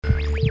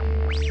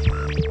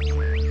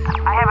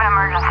I have an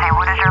emergency.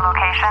 What is your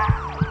location?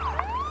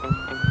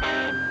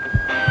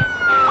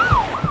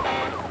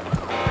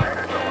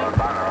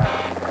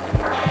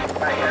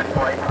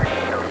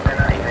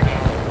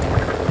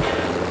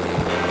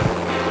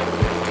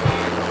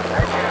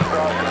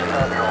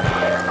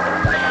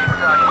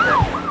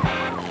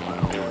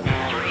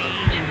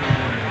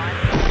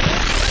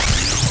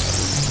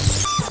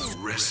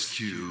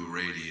 Rescue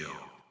Radio,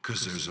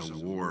 because there's a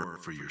war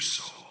for your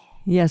soul.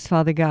 Yes,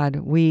 Father God,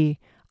 we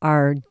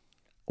are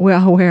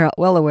well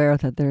aware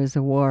that there is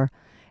a war,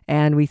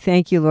 and we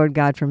thank you, Lord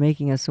God, for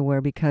making us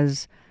aware,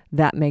 because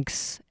that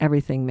makes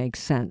everything make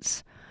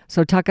sense.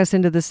 So tuck us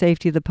into the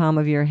safety of the palm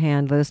of your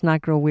hand. Let us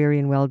not grow weary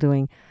in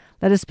well-doing.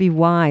 Let us be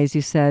wise.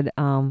 You said,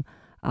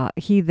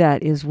 he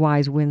that is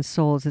wise wins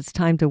souls. It's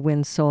time to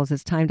win souls.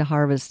 It's time to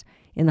harvest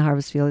in the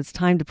harvest field. It's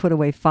time to put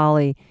away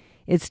folly.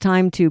 It's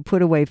time to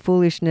put away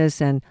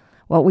foolishness and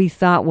what we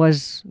thought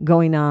was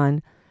going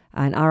on,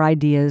 and our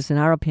ideas and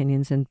our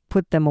opinions, and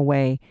put them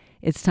away.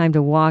 It's time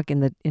to walk in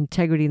the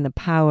integrity and the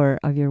power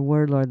of your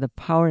word, Lord, the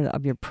power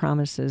of your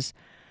promises,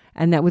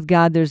 and that with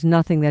God there's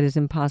nothing that is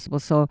impossible.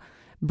 So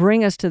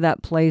bring us to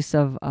that place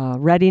of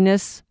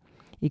readiness,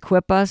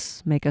 equip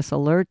us, make us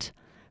alert.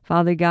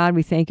 Father God,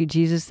 we thank you,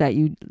 Jesus, that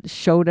you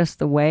showed us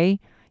the way,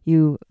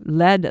 you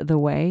led the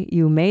way,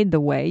 you made the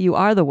way, you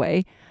are the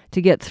way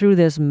to get through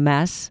this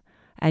mess,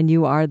 and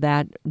you are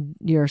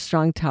your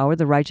strong tower,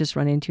 the righteous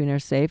run into and are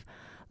safe.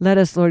 Let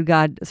us, Lord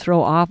God,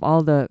 throw off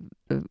all the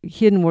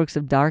hidden works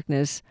of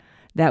darkness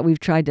that we've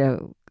tried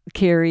to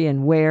carry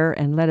and wear,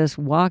 and let us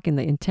walk in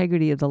the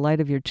integrity of the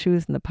light of your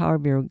truth and the power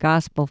of your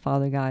gospel,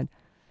 Father God.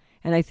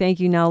 And I thank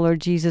you now,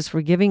 Lord Jesus,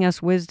 for giving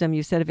us wisdom.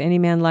 You said, if any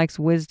man lacks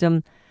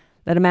wisdom,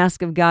 let him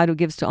ask of God, who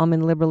gives to all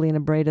men liberally and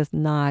upbraideth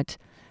not,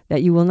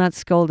 that you will not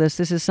scold us.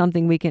 This is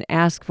something we can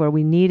ask for.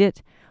 We need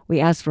it. We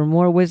ask for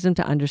more wisdom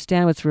to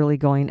understand what's really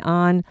going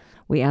on.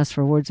 We ask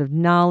for words of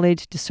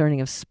knowledge,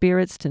 discerning of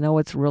spirits, to know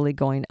what's really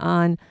going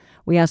on.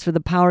 We ask for the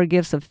power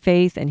gifts of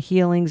faith and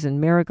healings and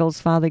miracles,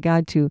 Father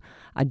God, to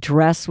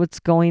address what's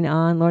going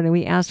on, Lord. And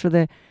we ask for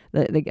the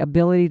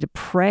ability to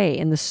pray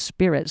in the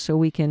Spirit so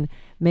we can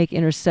make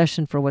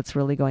intercession for what's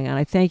really going on.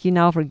 I thank you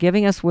now for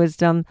giving us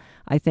wisdom.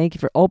 I thank you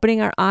for opening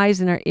our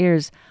eyes and our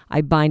ears. I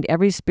bind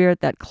every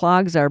spirit that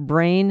clogs our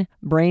brain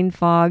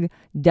fog,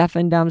 deaf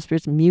and dumb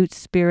spirits, mute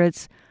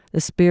spirits, the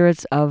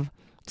spirits of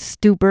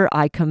stupor.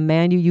 I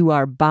command you, you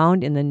are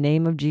bound in the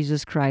name of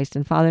Jesus Christ.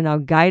 And Father, now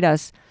guide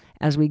us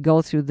as we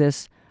go through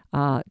this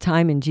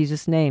time in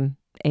Jesus' name.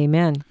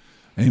 Amen.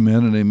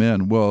 Amen and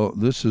amen. Well,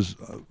 this is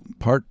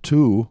part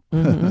 2.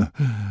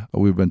 Mm-hmm.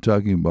 We've been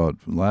talking about,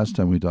 last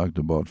time we talked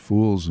about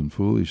fools and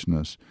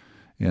foolishness.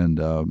 And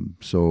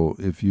so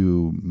if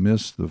you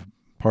missed the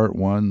part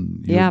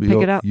 1, pick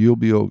it up.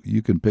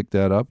 You can pick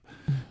that up.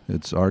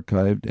 It's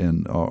archived,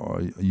 and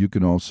you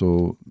can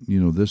also,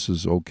 this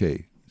is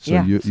okay.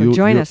 So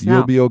join us now.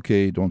 You'll be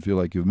okay. Don't feel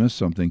like you've missed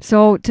something.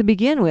 So to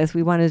begin with,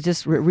 we want to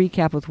just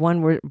recap with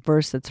one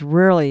verse that's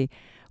really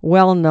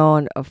well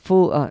known. A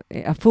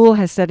fool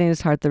has said in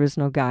his heart there is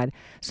no God.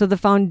 So the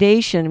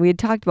foundation, we had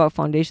talked about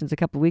foundations a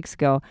couple of weeks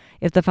ago.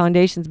 If the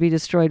foundations be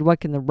destroyed, what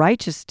can the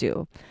righteous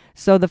do?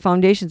 So the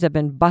foundations have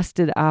been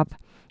busted up.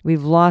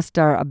 We've lost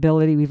our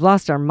ability. We've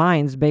lost our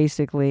minds,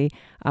 basically.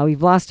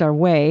 We've lost our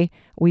way.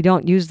 We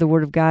don't use the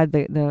Word of God,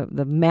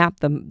 the map,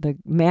 the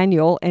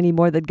manual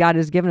anymore that God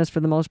has given us for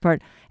the most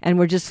part. And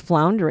we're just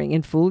floundering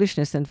in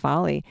foolishness and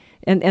folly.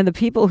 And the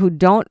people who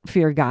don't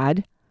fear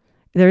God,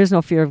 there is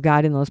no fear of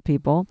God in those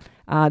people.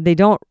 They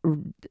don't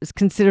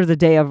consider the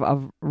day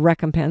of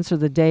recompense, or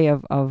the day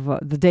of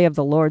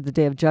the Lord, the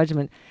day of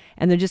judgment.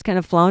 And they're just kind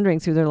of floundering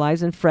through their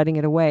lives and fretting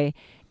it away.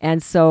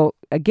 And so,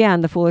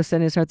 again, the fool has said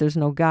in his heart, there's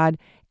no God.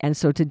 And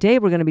so today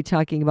we're going to be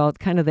talking about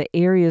kind of the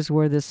areas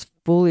where this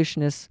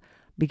foolishness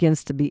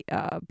begins to be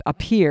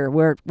appear,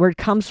 where it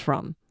comes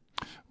from.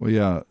 Well,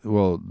 yeah.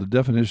 Well, the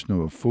definition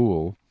of a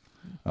fool,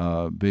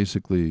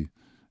 basically,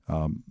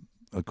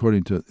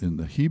 according to in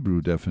the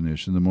Hebrew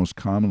definition, the most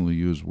commonly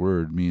used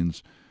word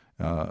means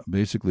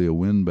basically a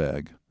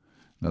windbag.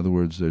 In other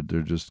words, they're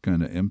just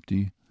kind of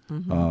empty.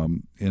 Mm-hmm.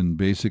 And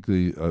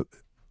basically,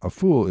 a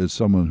fool is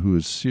someone who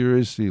is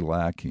seriously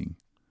lacking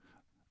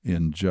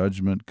in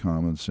judgment,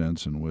 common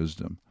sense, and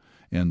wisdom.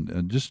 And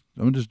I'm going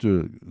to just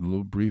do a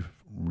little brief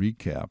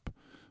recap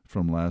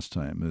from last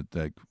time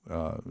that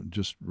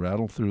just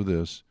rattle through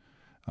this.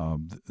 A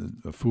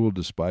fool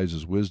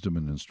despises wisdom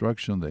and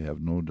instruction. They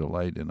have no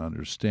delight in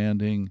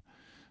understanding.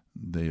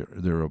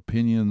 Their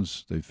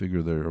opinions, they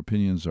figure their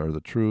opinions are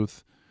the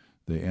truth.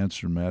 They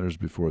answer matters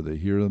before they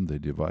hear them. They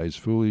devise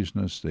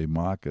foolishness. They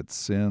mock at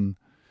sin.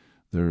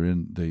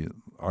 They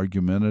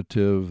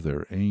argumentative.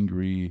 They're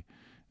angry.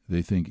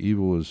 They think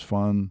evil is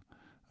fun.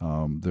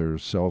 They're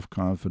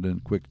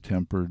self-confident,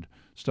 quick-tempered,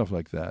 stuff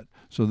like that.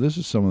 So this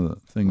is some of the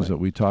things that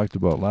we talked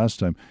about last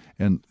time.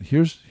 And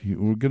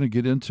we're going to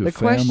get into the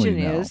family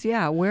question now. is,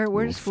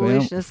 where does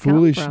foolishness come from?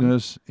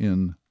 Foolishness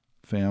in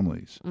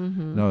families.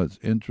 Mm-hmm. Now, it's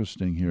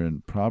interesting here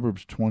in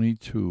Proverbs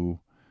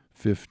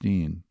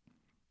 22:15.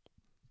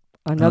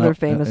 Another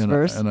famous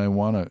verse. And I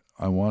want to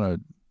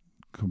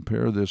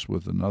compare this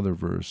with another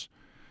verse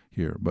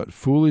here. But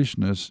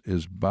foolishness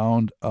is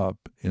bound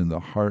up in the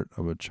heart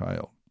of a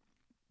child,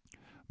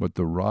 but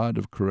the rod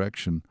of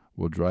correction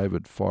will drive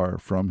it far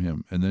from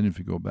him. And then if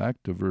you go back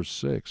to verse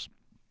 6,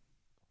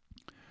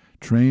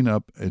 train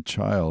up a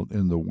child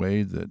in the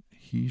way that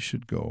he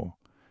should go,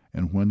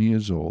 and when he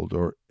is old,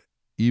 or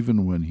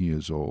even when he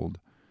is old,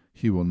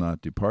 he will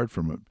not depart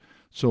from it.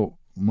 So,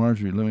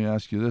 Marjorie, let me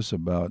ask you this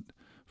about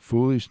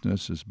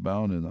foolishness is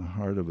bound in the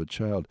heart of a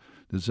child.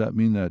 Does that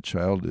mean that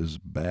child is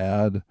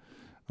bad,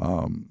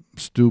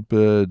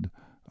 stupid?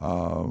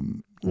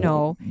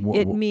 No,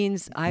 it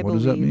means, I what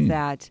does that believe, mean?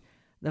 that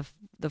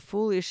the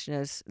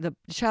foolishness, the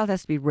child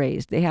has to be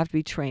raised. They have to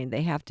be trained.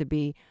 They have to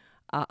be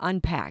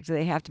unpacked.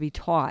 They have to be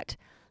taught.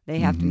 They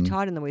have to be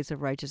taught in the ways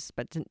of righteousness.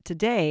 But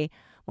today,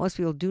 most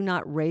people do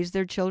not raise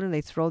their children.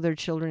 They throw their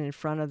children in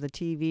front of the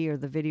TV or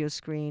the video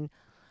screen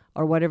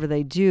or whatever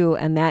they do,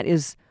 and that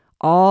is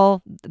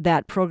all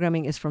that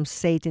programming is from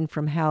Satan,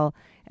 from hell,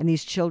 and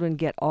these children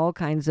get all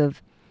kinds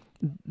of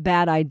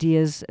bad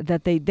ideas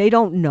that they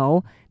don't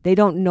know. They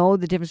don't know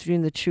the difference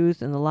between the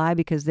truth and the lie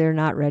because they're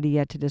not ready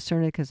yet to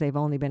discern it because they've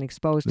only been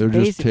exposed to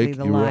basically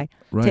the lie,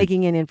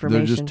 taking in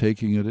information. They're just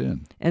taking it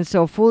in. And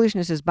so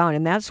foolishness is bound,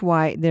 and that's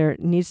why there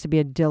needs to be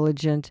a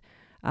diligent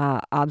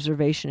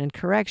observation and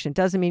correction. It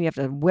doesn't mean you have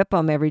to whip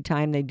them every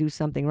time they do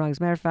something wrong. As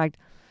a matter of fact,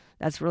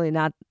 that's really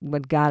not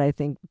what God, I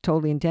think,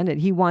 totally intended.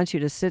 He wants you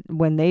to sit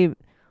when they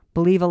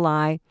believe a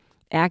lie,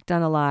 act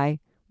on a lie,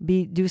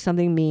 do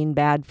something mean,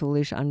 bad,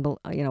 foolish,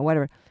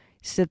 whatever.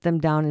 Sit them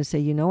down and say,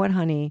 you know what,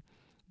 honey,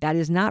 that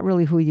is not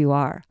really who you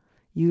are.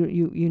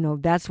 You know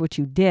that's what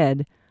you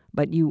did,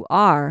 but you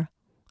are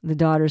the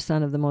daughter,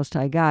 son of the Most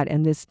High God,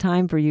 and it's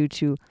time for you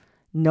to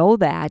know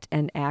that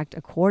and act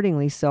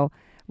accordingly. So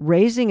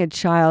raising a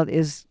child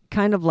is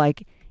kind of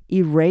like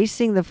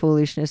erasing the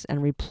foolishness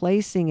and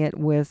replacing it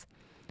with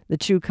the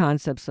true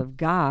concepts of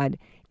God.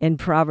 In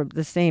Proverb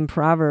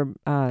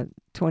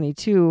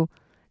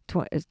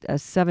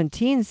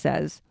 22:17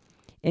 says,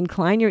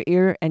 incline your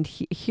ear and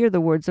hear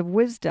the words of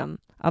wisdom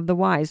of the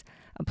wise.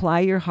 Apply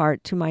your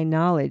heart to my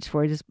knowledge,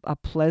 for it is a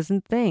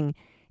pleasant thing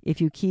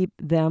if you keep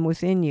them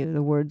within you,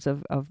 the words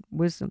of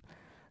wisdom.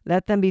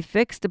 Let them be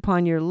fixed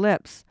upon your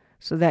lips,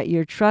 so that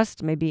your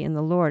trust may be in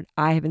the Lord.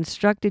 I have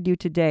instructed you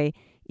today,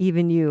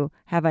 even you.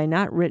 Have I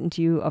not written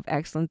to you of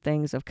excellent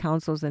things, of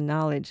counsels and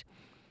knowledge,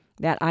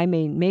 that I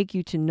may make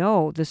you to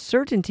know the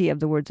certainty of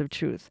the words of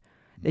truth,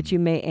 that you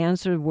may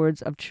answer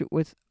words of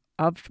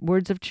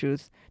words of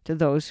truth to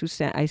those who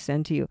I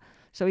send to you.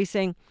 So he's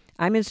saying,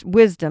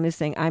 wisdom is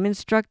saying, I'm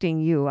instructing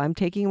you. I'm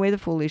taking away the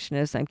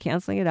foolishness. I'm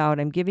canceling it out.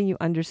 I'm giving you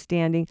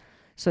understanding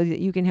so that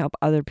you can help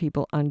other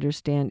people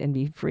understand and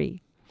be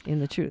free in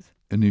the truth.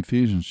 In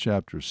Ephesians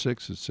chapter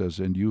 6, it says,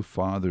 and you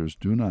fathers,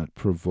 do not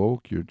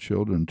provoke your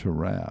children to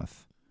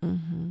wrath,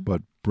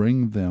 but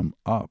bring them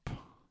up,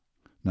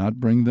 not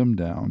bring them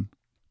down.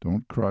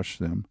 Don't crush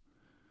them.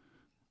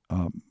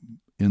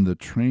 In the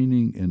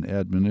training and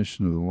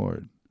admonition of the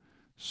Lord.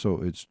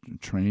 So it's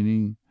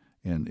training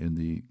and in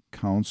the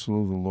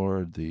counsel of the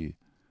Lord,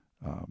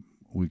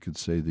 we could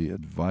say the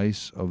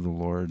advice of the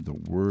Lord, the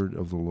word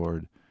of the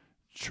Lord,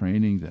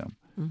 training them.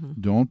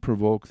 Don't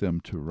provoke them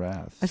to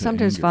wrath.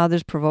 Sometimes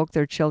fathers provoke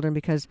their children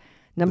because,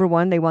 number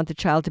one, they want the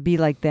child to be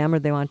like them, or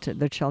they want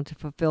their child to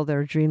fulfill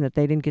their dream that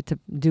they didn't get to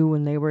do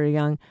when they were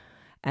young.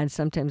 And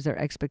sometimes their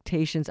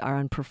expectations are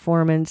on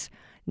performance,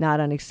 not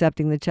on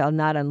accepting the child,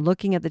 not on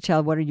looking at the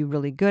child. What are you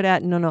really good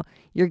at? No,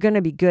 you're going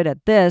to be good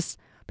at this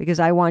because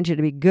I want you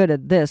to be good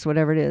at this,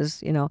 whatever it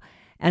is,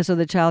 And so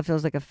the child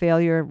feels like a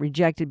failure,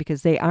 rejected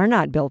because they are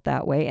not built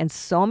that way. And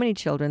so many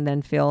children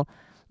then feel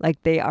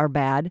like they are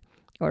bad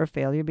or a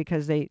failure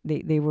because they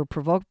were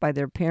provoked by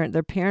their parent.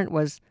 Their parent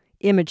was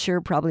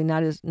immature, probably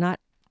not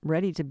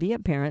ready to be a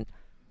parent,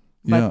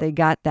 but they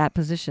got that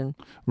position.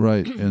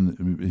 Right.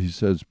 And he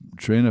says,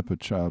 train up a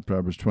child,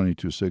 Proverbs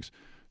 22:6,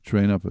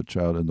 train up a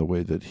child in the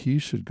way that he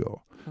should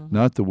go,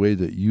 not the way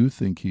that you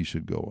think he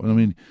should go. I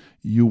mean,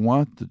 we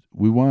want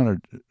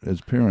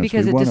as parents,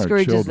 because we it want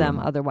discourages our children, them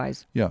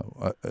otherwise. Yeah,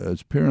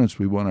 as parents,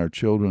 we want our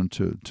children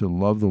to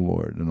love the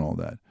Lord and all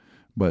that.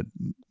 But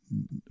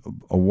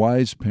a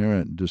wise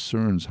parent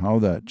discerns how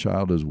that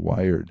child is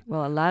wired.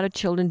 Well, a lot of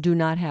children do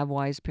not have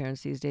wise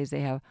parents these days.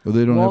 They have Well,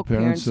 they don't woke have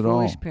parents at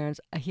foolish all. Parents,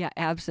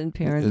 absent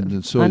parents,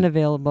 And so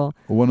unavailable.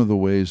 one of the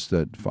ways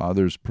that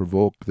fathers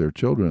provoke their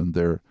children,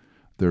 their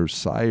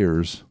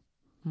sires,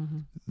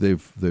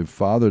 they've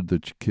fathered the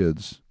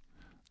kids.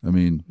 I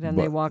mean, Then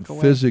they walk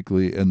away.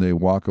 Physically, and they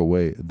walk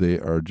away. They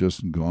are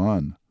just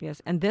gone.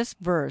 Yes, and this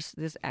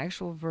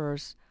actual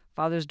verse,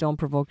 fathers don't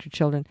provoke your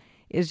children,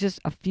 is just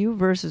a few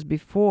verses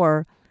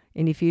before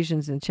in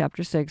Ephesians in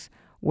chapter 6,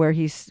 where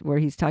he's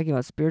talking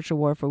about spiritual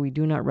warfare. We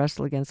do not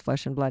wrestle against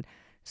flesh and blood.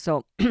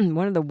 So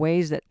one of the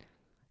ways that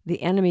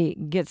the enemy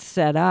gets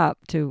set up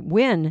to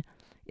win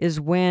is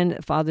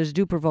when fathers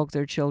do provoke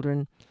their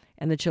children,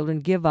 and the children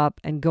give up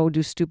and go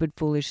do stupid,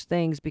 foolish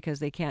things because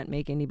they can't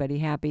make anybody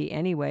happy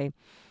anyway,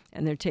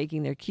 and they're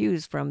taking their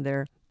cues from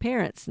their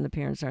parents, and the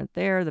parents aren't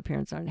there, the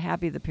parents aren't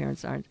happy, the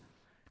parents aren't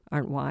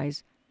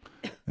wise.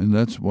 And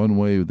that's one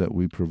way that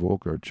we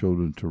provoke our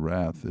children to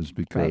wrath is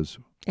because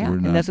Yeah, we're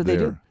not and that's what there.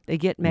 they do. They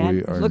get mad.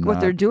 We are Look what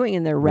they're doing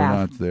in their We're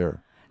wrath. not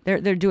there.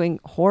 They're doing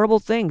horrible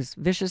things,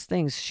 vicious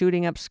things,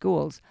 shooting up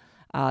schools,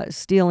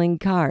 stealing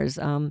cars,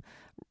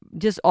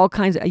 just all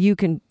kinds of. You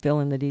can fill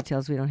in the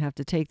details. We don't have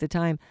to take the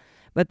time,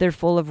 but they're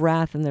full of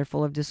wrath and they're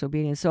full of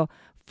disobedience. So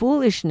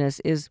foolishness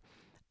is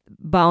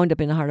bound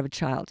up in the heart of a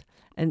child,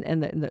 and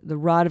the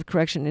rod of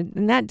correction,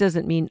 and that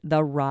doesn't mean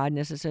the rod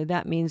necessarily.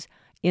 That means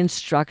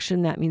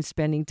instruction. That means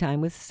spending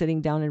time with,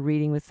 sitting down and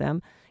reading with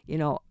them.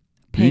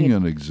 Being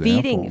an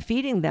example.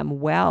 Feeding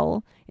them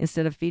well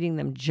instead of feeding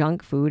them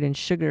junk food and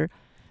sugar.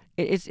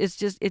 It's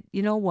just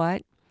you know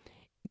what?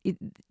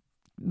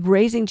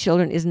 Raising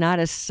children is not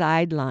a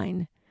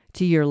sideline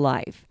to your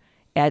life.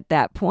 At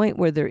that point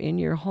where they're in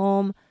your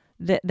home,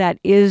 that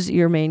is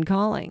your main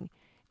calling.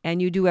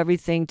 And you do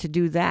everything to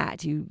do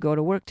that. You go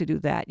to work to do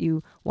that.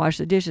 You wash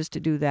the dishes to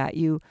do that.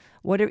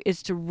 Whatever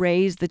it's to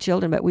raise the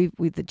children. But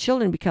the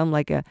children become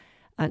like an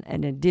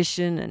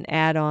addition, an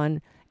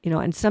add-on.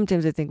 And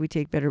sometimes I think we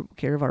take better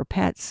care of our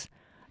pets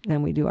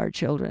than we do our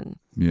children.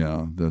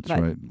 Yeah, that's But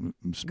right.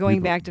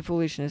 Going back to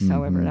foolishness,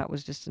 however, that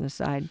was just an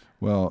aside.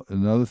 Well,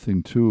 another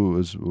thing too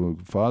is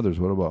fathers.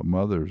 What about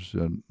mothers?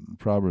 In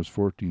Proverbs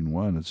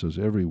 14:1, it says,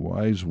 "Every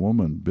wise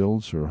woman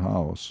builds her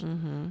house,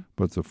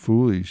 but the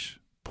foolish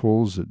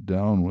pulls it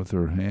down with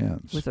her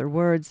hands." With her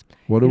words.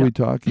 What are we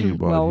talking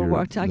about well, here?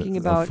 we're talking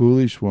about a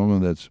foolish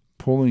woman that's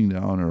pulling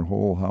down her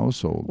whole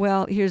household.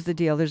 Well, here's the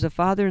deal. There's a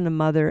father and a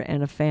mother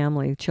and a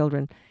family,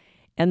 children.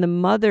 And the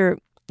mother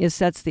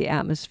sets the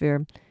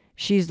atmosphere.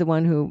 She's the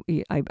one who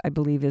I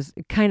believe is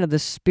kind of the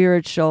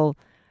spiritual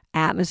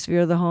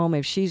atmosphere of the home.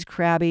 If she's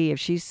crabby, if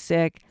she's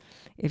sick,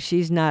 if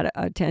she's not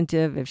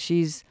attentive, if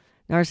she's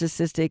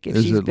narcissistic, if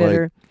she's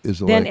bitter,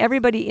 then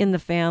everybody in the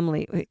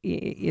family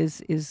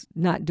is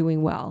not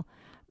doing well.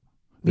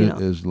 It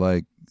is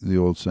like the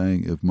old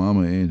saying, if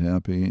mama ain't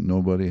happy, ain't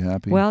nobody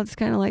happy. Well, it's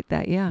kind of like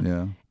that,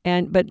 yeah.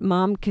 But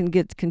mom can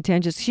get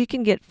contentious. She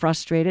can get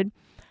frustrated.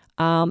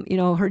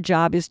 Her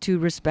job is to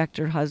respect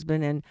her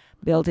husband and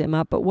build him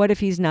up. But what if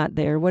he's not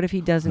there? What if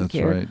he doesn't That's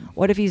care? Right.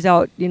 What if he's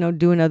out,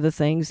 doing other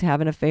things,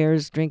 having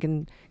affairs,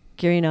 drinking,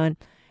 carrying on?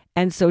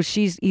 And so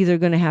she's either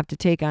going to have to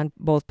take on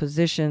both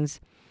positions,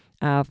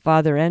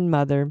 father and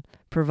mother,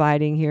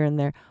 providing here and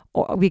there,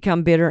 or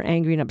become bitter,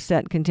 angry, and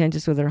upset,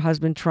 contentious with her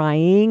husband,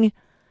 trying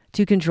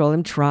to control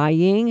him,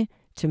 trying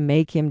to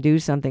make him do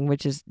something,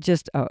 which is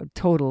just a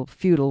total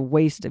futile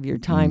waste of your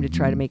time to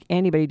try to make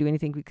anybody do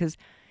anything, because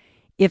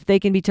if they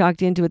can be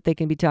talked into it, they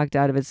can be talked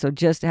out of it. So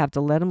just have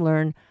to let them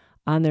learn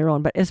on their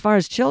own. But as far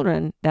as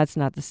children, that's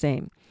not the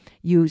same.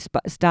 You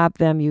stop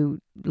them,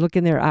 you look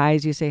in their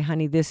eyes, you say,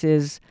 honey, this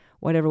is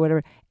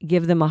whatever.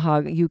 Give them a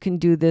hug. You can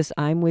do this.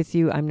 I'm with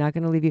you. I'm not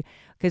going to leave you.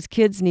 Because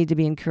kids need to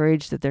be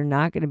encouraged that they're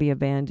not going to be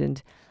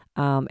abandoned.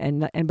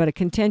 But a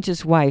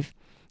contentious wife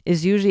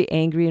is usually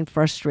angry and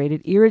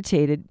frustrated,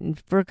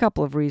 irritated, for a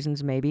couple of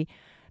reasons maybe.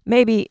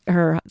 Maybe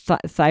her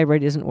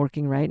thyroid isn't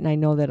working right. And I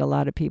know that a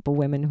lot of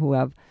women who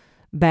have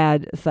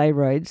bad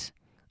thyroids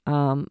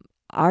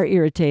are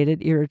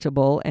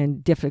irritable,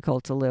 and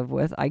difficult to live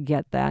with. I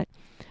get that.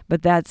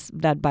 But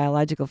that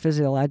biological,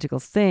 physiological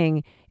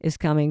thing is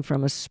coming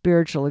from a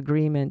spiritual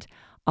agreement.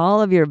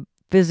 All of your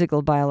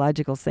physical,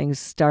 biological things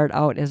start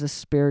out as a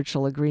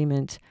spiritual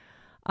agreement.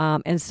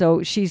 And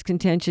so she's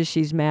contentious,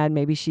 she's mad,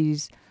 maybe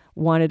she's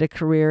wanted a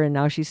career and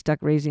now she's stuck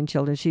raising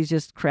children. She's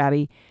just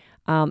crabby.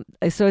 So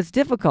it's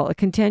difficult. A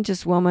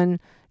contentious woman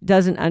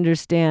doesn't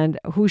understand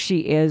who she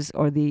is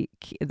or the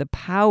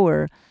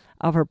power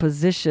of her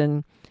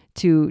position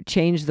to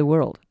change the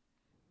world.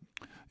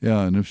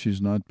 Yeah, and if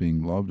she's not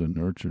being loved and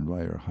nurtured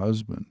by her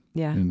husband,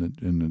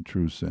 in the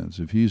true sense,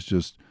 if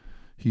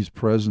he's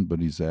present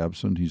but he's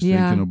absent, he's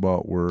thinking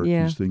about work,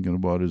 he's thinking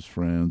about his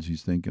friends,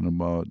 he's thinking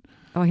about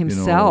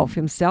himself.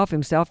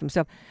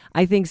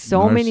 I think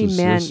so many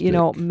men,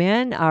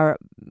 men are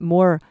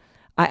more.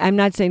 I'm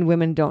not saying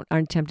women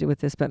aren't tempted with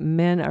this, but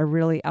men are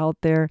really out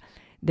there.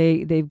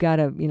 They've got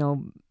to,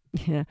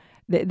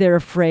 they're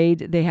afraid.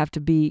 They have to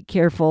be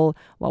careful.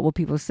 What will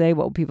people say?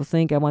 What will people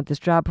think? I want this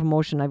job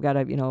promotion. I've got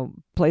to,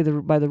 play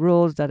by the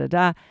rules,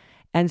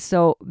 And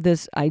so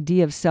this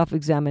idea of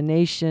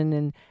self-examination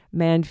and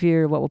man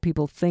fear, what will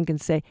people think and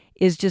say,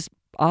 is just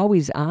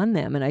always on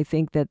them. And I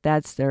think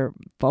that's their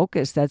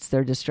focus. That's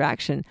their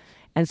distraction.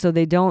 And so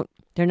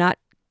they're not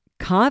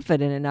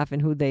confident enough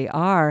in who they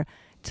are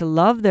to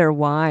love their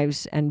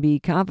wives and be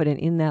confident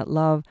in that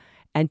love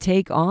and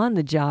take on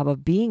the job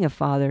of being a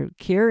father,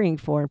 caring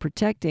for and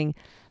protecting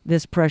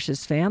this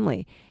precious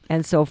family.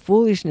 And so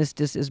foolishness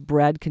just is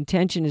bred,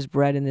 contention is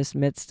bred in this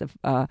midst of,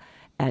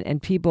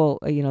 and people,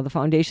 the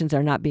foundations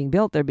are not being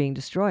built, they're being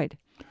destroyed.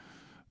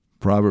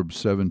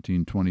 Proverbs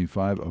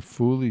 17:25, a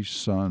foolish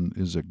son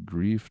is a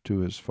grief to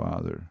his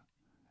father,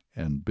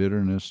 and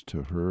bitterness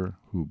to her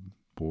who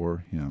bore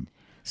him.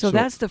 So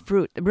that's the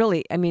fruit.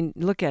 Really,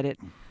 look at it.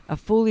 A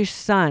foolish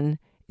son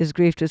is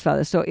grief to his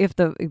father. So if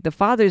the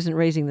father isn't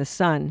raising the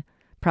son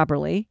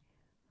properly,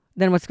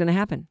 then what's going to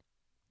happen?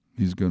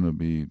 He's going to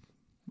be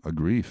a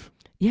grief.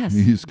 Yes.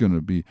 He's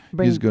going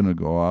to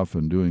go off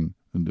and doing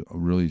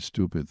really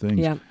stupid things.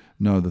 Yeah.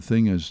 Now, the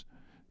thing is,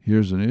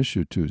 here's an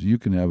issue too. You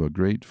can have a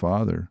great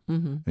father,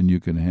 and you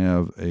can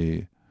have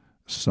a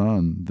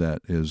son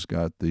that has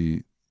got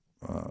the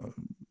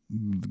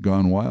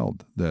gone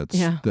wild.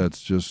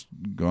 That's just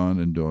gone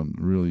and done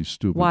really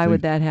stupid Why things.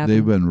 would that happen?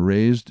 They've been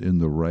raised in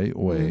the right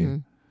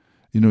way.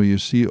 You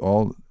see a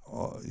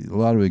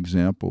lot of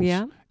examples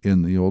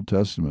in the Old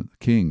Testament.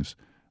 Kings,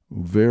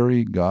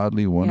 very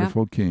godly,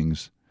 wonderful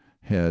kings,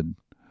 had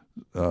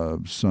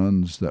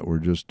sons that were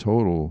just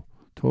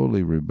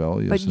totally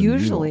rebellious. But and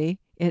usually,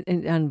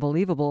 and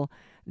unbelievable,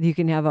 you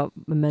can have a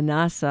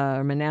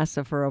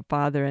Manasseh for a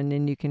father, and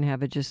then you can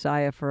have a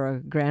Josiah for a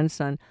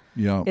grandson.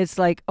 Yeah, it's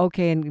like,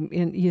 okay,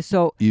 and you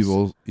so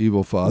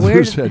evil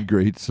fathers had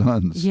great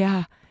sons.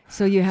 Yeah,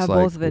 so you have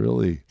both of it.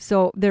 Really?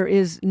 So there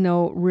is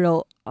no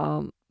real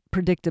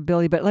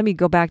predictability. But let me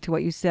go back to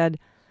what you said.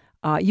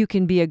 You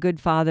can be a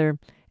good father,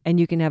 and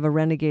you can have a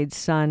renegade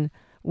son.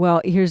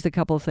 Well, here's the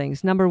couple of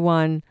things. Number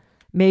one,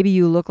 maybe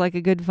you look like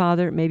a good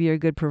father. Maybe you're a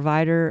good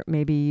provider.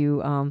 Maybe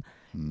you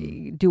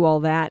do all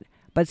that.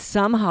 But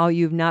somehow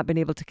you've not been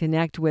able to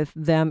connect with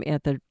them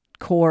at the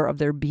core of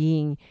their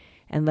being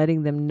and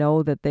letting them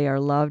know that they are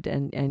loved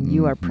and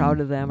you are proud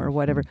of them or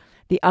whatever.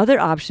 The other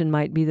option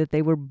might be that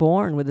they were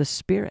born with a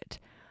spirit.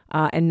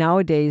 And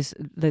nowadays,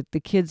 the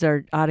kids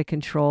are out of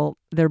control.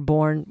 They're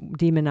born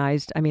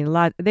demonized. I mean,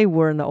 they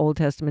were in the Old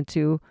Testament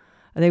too.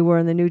 They were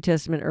in the New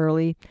Testament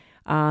early.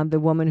 The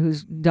woman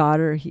whose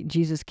daughter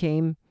Jesus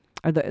came,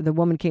 or the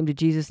woman came to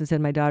Jesus and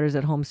said, "My daughter's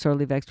at home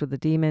sorely vexed with a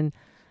demon."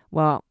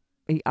 Well,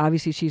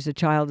 obviously she's a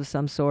child of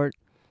some sort,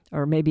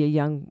 or maybe a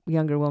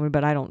younger woman,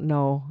 but I don't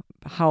know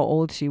how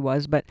old she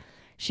was, but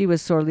she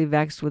was sorely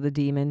vexed with a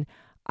demon.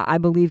 I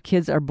believe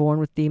kids are born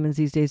with demons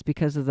these days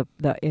because of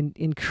the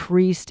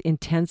increased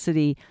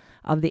intensity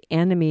of the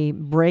enemy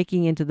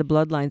breaking into the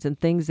bloodlines and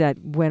things that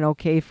went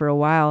okay for a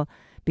while,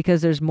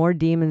 because there's more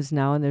demons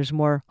now and there's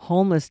more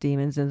homeless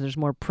demons and there's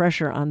more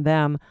pressure on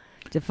them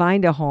to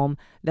find a home,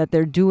 that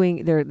they're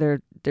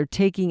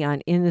taking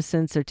on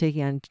innocents, they're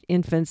taking on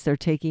infants, they're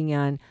taking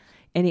on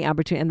any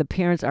opportunity, and the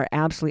parents are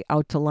absolutely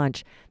out to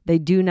lunch. They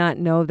do not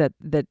know that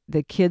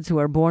the kids who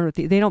are born with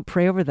they don't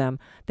pray over them.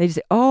 They just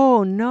say,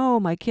 "Oh no,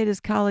 my kid is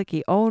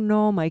colicky. Oh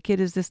no, my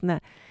kid is this and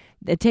that."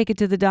 They take it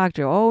to the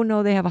doctor. "Oh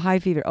no, they have a high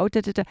fever." Oh,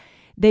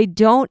 They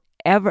don't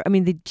ever. I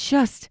mean, they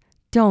just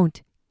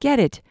don't get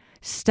it.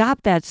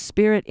 Stop that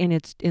spirit in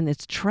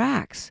its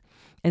tracks,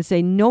 and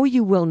say, "No,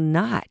 you will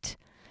not."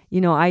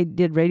 I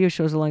did radio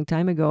shows a long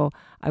time ago.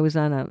 I was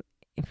on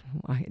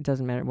it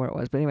doesn't matter where it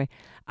was, but anyway,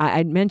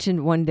 I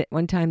mentioned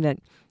one time that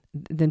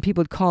then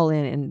people would call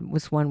in, and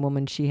this one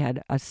woman, she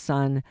had a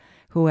son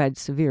who had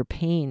severe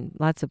pain,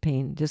 lots of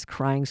pain, just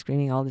crying,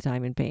 screaming all the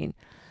time in pain.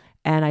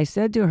 And I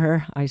said to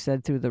her,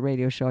 through the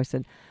radio show, I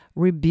said,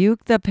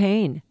 "Rebuke the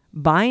pain,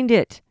 bind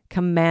it,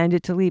 command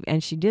it to leave."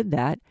 And she did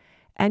that.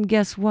 And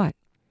guess what?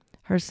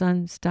 Her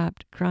son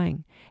stopped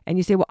crying. And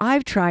you say, "Well,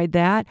 I've tried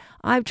that.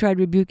 I've tried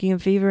rebuking a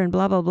fever and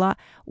blah, blah, blah."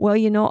 Well,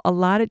 a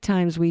lot of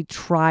times we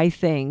try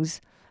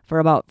things for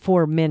about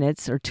 4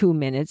 minutes or 2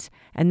 minutes,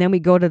 and then we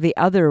go to the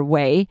other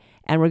way,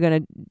 and we're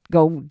going to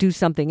go do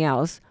something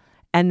else.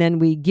 And then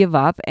we give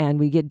up, and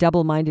we get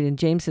double-minded. And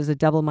James says a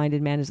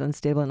double-minded man is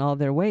unstable in all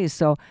their ways.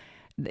 So,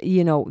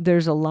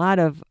 there's a lot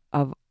of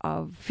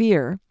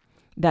fear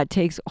that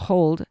takes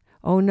hold.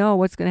 Oh, no,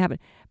 what's going to happen?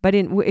 But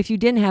if you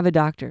didn't have a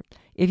doctor,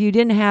 if you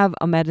didn't have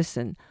a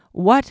medicine,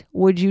 what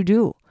would you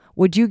do?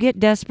 Would you get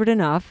desperate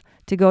enough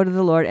to go to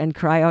the Lord and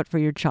cry out for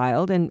your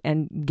child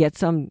and get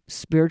some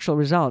spiritual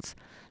results?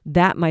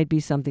 That might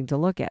be something to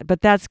look at. But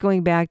that's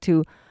going back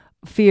to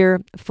fear,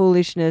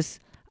 foolishness,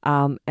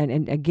 and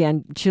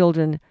again,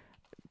 children,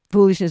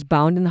 foolishness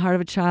bound in the heart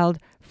of a child,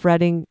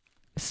 fretting,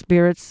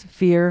 spirits,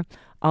 fear,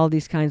 all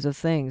these kinds of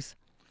things.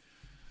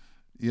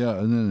 Yeah,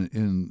 and then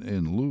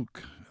in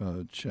Luke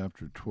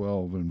chapter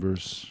 12 and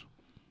verse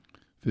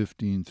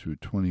 15 through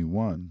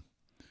 21,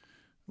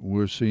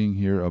 we're seeing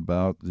here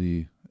about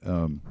a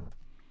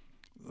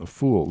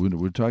fool.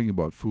 We're talking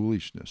about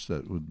foolishness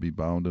that would be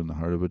bound in the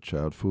heart of a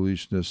child,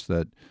 foolishness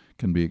that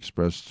can be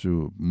expressed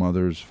through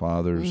mothers,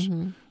 fathers,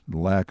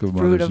 lack of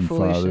mothers and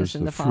fathers,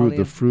 the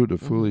fruit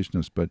of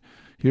foolishness. But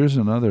here's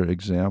another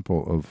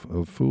example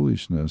of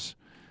foolishness,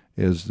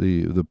 is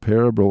the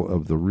parable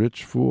of the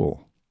rich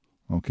fool.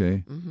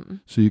 Okay,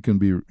 so you can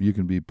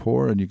be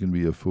poor and you can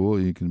be a fool.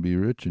 You can be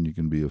rich and you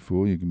can be a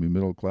fool. You can be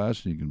middle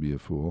class and you can be a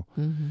fool.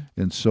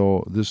 And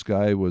so this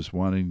guy was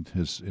wanting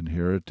his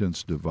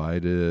inheritance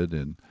divided,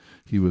 and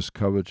he was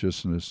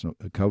covetous about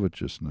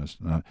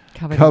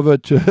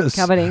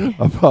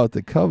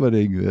the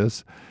coveting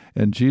this.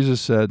 And Jesus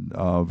said,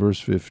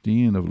 verse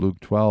 15 of Luke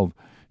 12,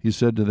 he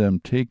said to them,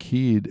 "Take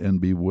heed and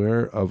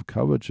beware of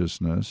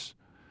covetousness,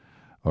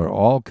 or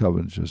all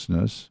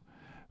covetousness.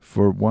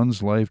 For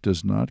one's life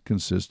does not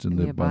consist in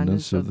the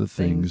abundance of the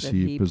things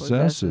he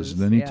possesses."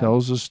 And then he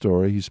tells a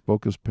story. He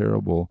spoke a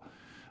parable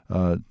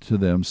to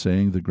them,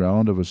 saying, "The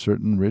ground of a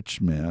certain rich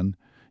man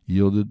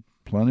yielded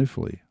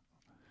plentifully."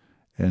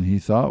 And he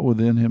thought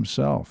within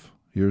himself,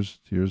 here's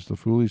the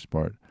foolish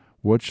part,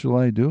 what shall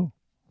I do,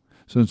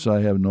 since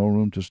I have no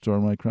room to store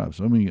my crops?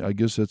 I mean, I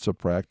guess it's a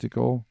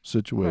practical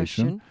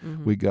situation.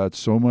 Mm-hmm. We got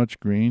so much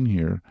grain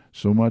here,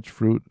 so much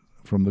fruit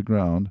from the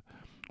ground,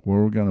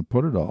 where we're going to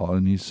put it all?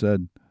 And he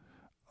said,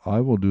 I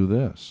will do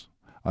this.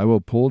 I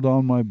will pull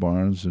down my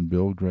barns and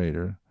build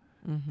greater,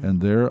 and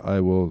there I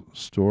will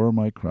store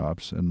my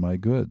crops and my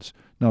goods.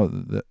 Now,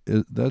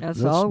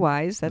 That's all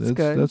wise. That's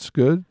good. That's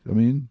good. I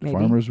mean, Maybe.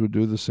 farmers would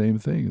do the same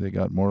thing. They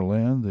got more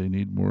land. They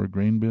need more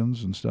grain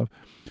bins and stuff.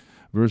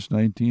 Verse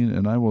 19,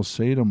 and I will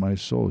say to my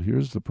soul,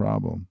 here's the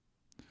problem.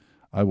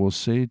 I will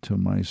say to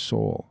my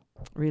soul.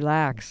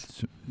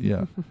 Relax.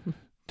 Yeah.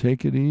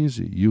 Take it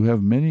easy. You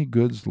have many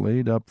goods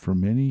laid up for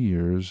many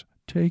years.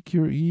 Take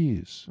your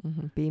ease.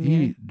 Be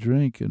merry. Eat,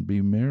 drink, and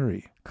be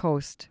merry.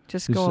 Coast.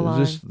 Just go along.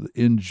 Just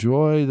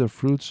enjoy the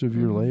fruits of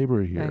your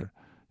labor here.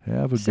 Right.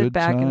 Have a Sit good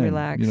back time. and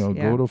relax.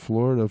 Go to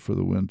Florida for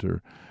the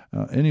winter.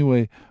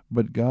 Anyway,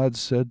 but God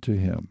said to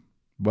him,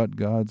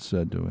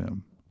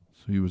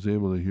 so he was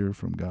able to hear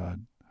from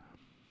God,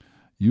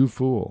 you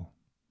fool,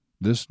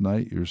 this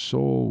night your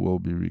soul will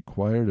be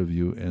required of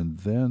you, and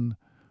then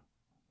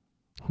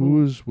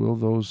whose will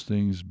those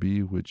things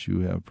be which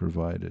you have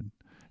provided?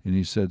 And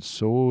he said,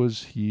 so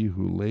is he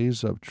who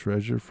lays up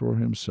treasure for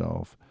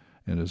himself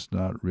and is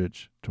not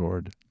rich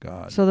toward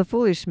God. So the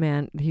foolish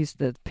man,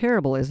 the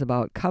parable is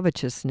about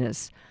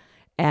covetousness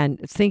and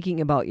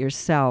thinking about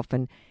yourself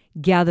and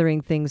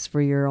gathering things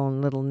for your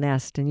own little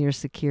nest and your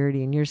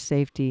security and your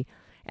safety.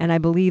 And I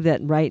believe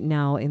that right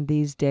now in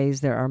these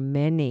days there are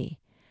many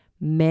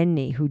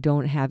who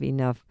don't have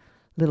enough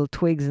little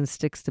twigs and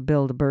sticks to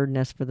build a bird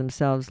nest for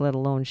themselves, let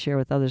alone share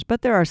with others.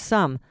 But there are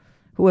some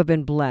who have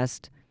been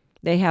blessed.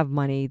 They have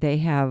money. They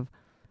have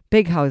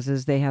big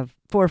houses. They have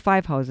 4 or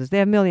 5 houses. They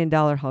have $1 million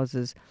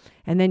houses.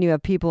 And then you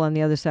have people on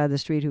the other side of the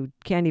street who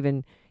can't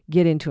even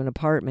get into an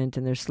apartment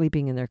and they're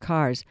sleeping in their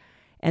cars.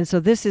 And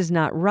so this is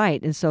not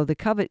right. And so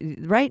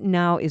right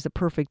now is a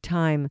perfect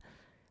time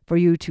for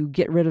you to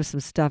get rid of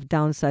some stuff,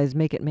 downsize,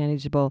 make it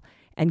manageable,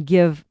 and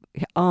give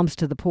alms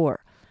to the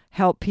poor.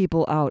 Help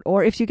people out.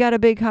 Or if you got a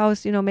big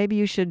house, maybe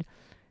you should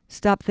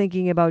stop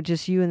thinking about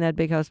just you in that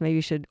big house. Maybe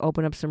you should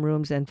open up some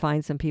rooms and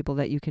find some people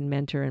that you can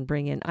mentor and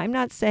bring in. I'm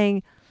not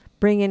saying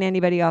bring in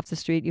anybody off the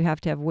street. You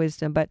have to have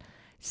wisdom. But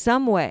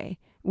some way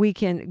we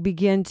can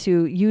begin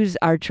to use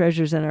our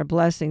treasures and our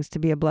blessings to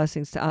be a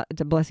blessing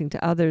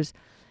to others.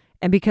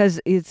 And because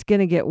it's going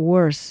to get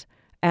worse.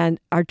 And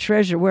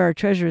where our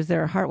treasure is,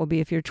 there our heart will be.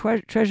 If your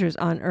treasure is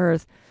on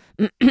earth,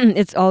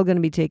 it's all going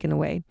to be taken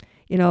away.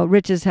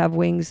 Riches have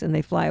wings and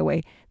they fly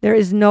away. There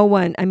is no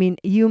one. I mean,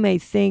 you may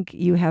think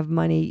you have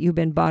money. You've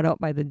been bought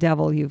out by the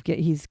devil.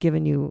 He's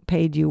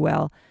paid you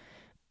well.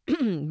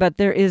 But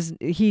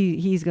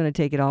he's going to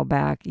take it all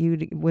back.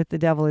 With the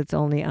devil, it's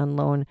only on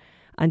loan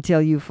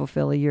until you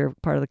fulfill your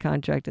part of the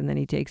contract, and then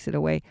he takes it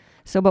away.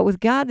 But with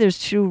God,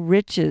 there's true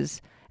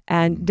riches.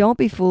 And don't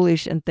be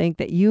foolish and think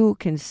that you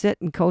can sit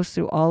and coast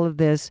through all of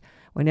this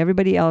when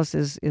everybody else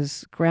is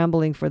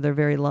scrambling for their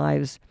very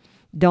lives.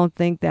 Don't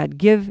think that.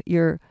 Get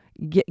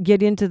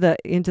into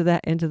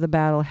the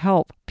battle.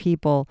 Help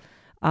people,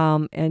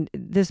 and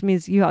this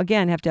means you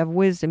again have to have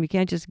wisdom. You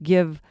can't just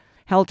give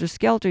helter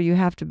skelter. You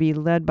have to be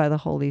led by the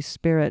Holy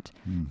Spirit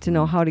to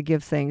know how to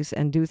give things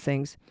and do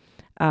things,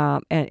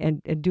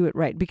 and do it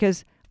right.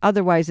 Because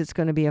otherwise, it's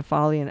going to be a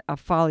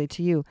folly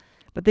to you.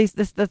 But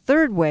the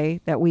third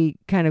way that we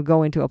kind of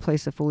go into a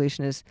place of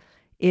foolishness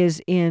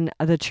is in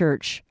the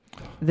church.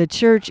 The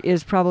church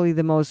is probably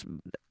the most,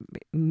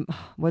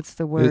 what's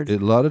the word? A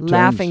lot of times,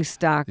 laughing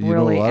stock,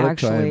 really, a lot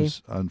actually. of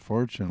times,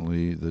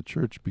 unfortunately, the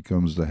church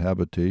becomes the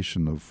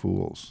habitation of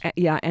fools.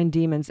 Yeah, and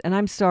demons. And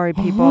I'm sorry,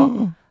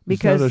 people,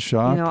 because Is that a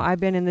shock?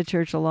 I've been in the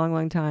church a long,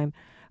 long time.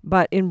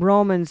 But in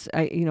Romans,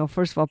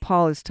 first of all,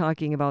 Paul is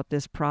talking about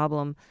this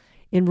problem.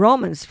 In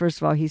Romans, first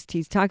of all, he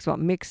talks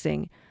about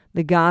mixing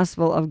the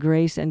gospel of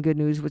grace and good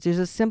news, which is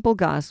a simple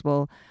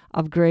gospel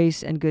of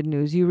grace and good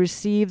news. You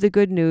receive the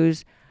good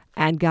news,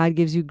 and God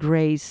gives you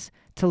grace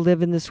to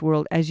live in this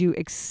world as you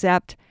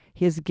accept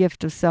his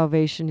gift of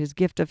salvation, his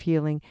gift of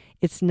healing.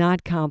 It's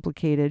not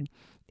complicated.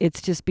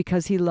 It's just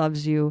because he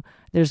loves you.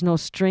 There's no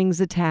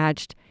strings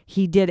attached.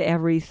 He did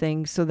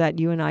everything so that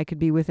you and I could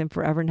be with him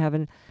forever in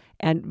heaven.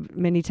 And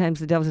many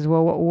times the devil says,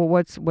 well,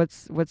 what's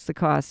the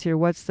cost here?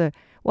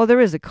 Well, there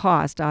is a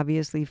cost.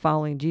 Obviously,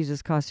 following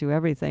Jesus costs you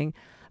everything.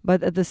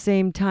 But at the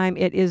same time,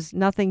 it is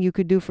nothing you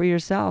could do for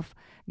yourself.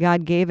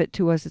 God gave it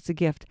to us. It's a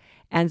gift.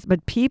 But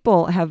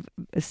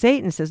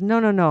Satan says,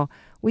 no,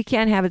 we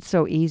can't have it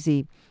so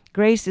easy.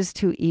 Grace is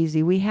too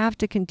easy. We have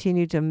to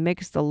continue to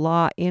mix the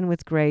law in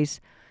with grace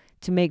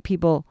to make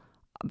people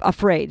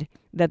afraid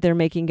that they're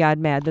making God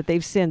mad, that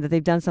they've sinned, that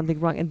they've done something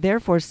wrong. And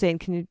therefore,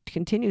 Satan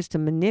continues to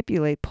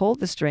manipulate, pull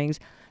the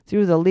strings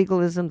through the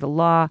legalism, the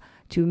law,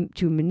 to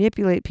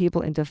manipulate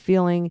people into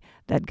feeling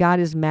that God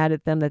is mad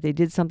at them, that they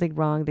did something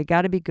wrong. They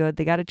got to be good.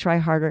 They got to try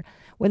harder.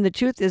 When the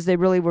truth is they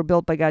really were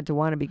built by God to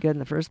want to be good in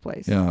the first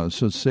place. Yeah,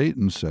 so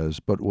Satan says,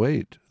 but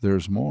wait,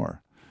 there's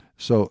more.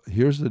 So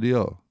here's the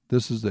deal.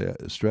 This is the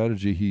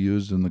strategy he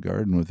used in the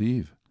garden with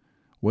Eve.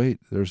 Wait,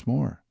 there's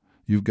more.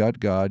 You've got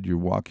God. You're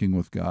walking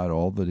with God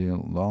all the day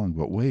long.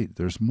 But wait,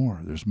 there's more.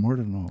 There's more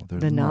to know.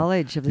 There's The more.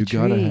 knowledge of the tree.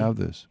 You got to have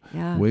this.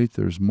 Yeah. Wait,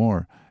 there's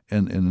more.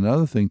 And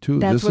another thing too.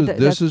 That's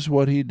This is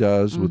what he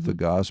does with the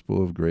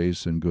gospel of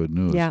grace and good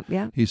news. Yeah,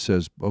 yeah. He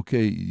says,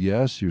 okay,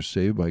 yes, you're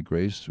saved by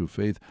grace through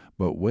faith,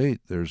 but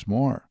wait, there's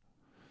more.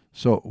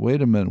 So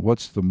wait a minute.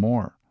 What's the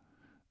more?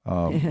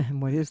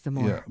 What is the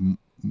more? Yeah,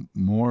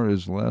 more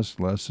is less.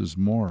 Less is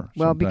more.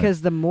 Well, sometimes.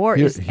 Because the more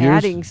is Here's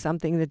adding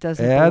something that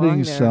doesn't belong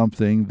adding there.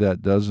 something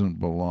that doesn't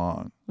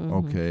belong. Mhm,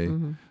 Okay,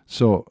 mhm.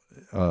 so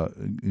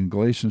in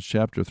Galatians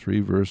chapter 3,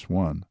 verse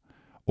 1,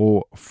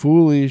 "O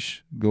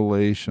foolish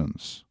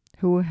Galatians,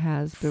 Who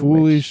has bewitched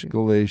foolish you?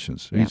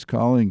 Galatians." Yeah. He's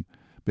calling.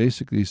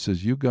 Basically, he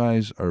says, "You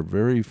guys are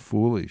very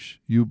foolish.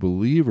 You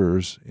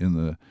believers in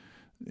the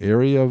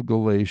area of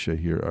Galatia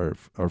here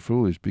are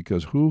foolish,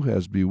 because who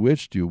has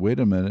bewitched you?" Wait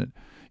a minute.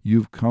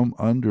 You've come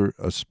under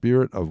a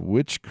spirit of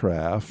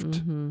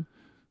witchcraft, Mhm.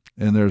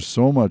 and there's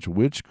so much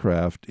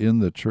witchcraft in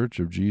the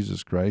Church of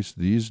Jesus Christ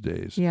these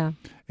days. Yeah.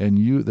 And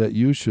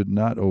you should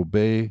not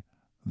obey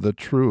the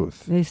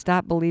truth. They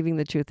stop believing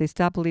the truth. They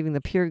stop believing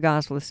the pure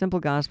gospel, the simple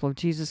gospel of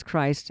Jesus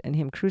Christ and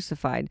Him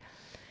crucified.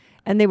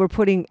 And they were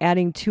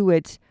adding to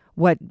it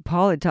what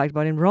Paul had talked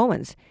about in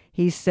Romans.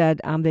 He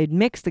said they'd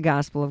mix the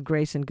gospel of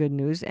grace and good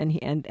news, and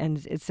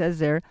it says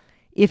there,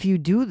 if you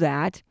do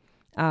that,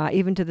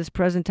 even to this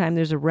present time,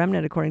 there's a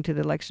remnant according to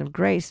the election of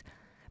grace.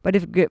 But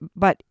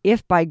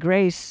if by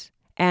grace,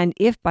 then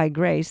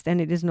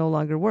it is no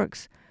longer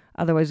works.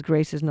 Otherwise,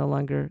 grace is no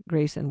longer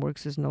grace, and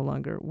works is no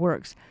longer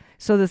works.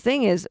 So the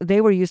thing is, they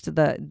were used to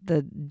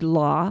the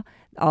law,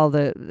 all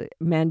the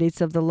mandates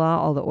of the law,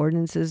 all the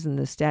ordinances and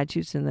the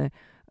statutes and the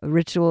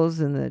rituals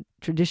and the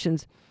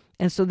traditions.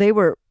 And so they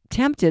were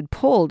tempted,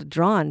 pulled,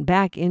 drawn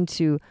back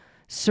into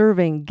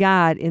serving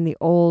God in the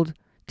Old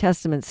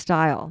Testament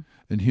style.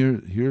 And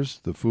here's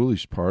the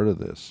foolish part of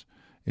this.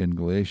 In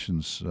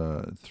Galatians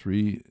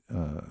 3,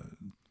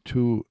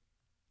 2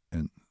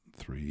 and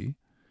 3,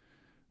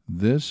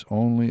 "This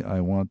only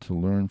I want to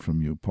learn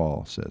from you,"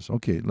 Paul says.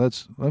 Okay,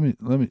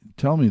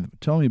 tell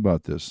me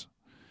about this.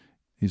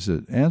 He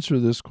said, "Answer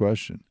this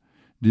question.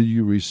 Did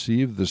you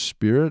receive the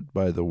Spirit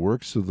by the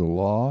works of the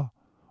law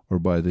or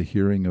by the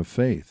hearing of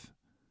faith?"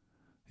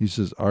 He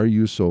says, "Are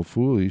you so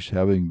foolish,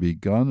 having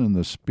begun in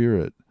the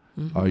Spirit,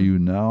 are you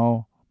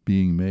now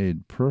being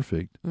made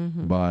perfect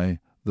by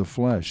the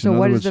flesh?" So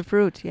what is the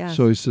fruit? Yeah.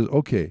 So he says,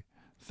 okay,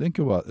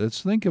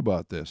 let's think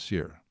about this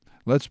here.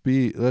 Let's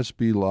be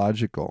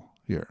logical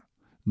here.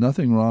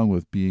 Nothing wrong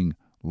with being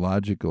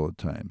logical at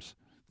times,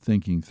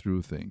 thinking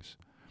through things.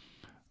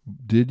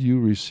 Did you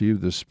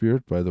receive the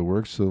Spirit by the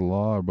works of the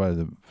law or by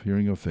the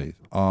hearing of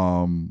faith?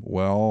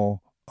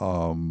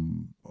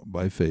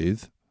 By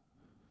faith,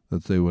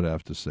 that they would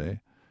have to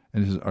say.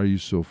 And he says, "Are you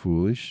so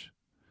foolish?"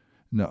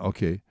 No,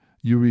 okay.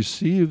 You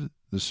received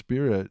the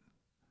Spirit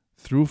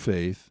through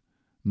faith,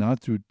 not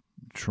through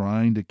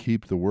trying to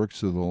keep the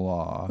works of the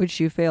law. Which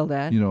you failed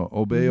at.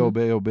 Obey,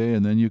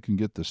 and then you can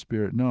get the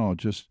Spirit. No,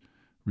 just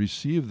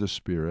receive the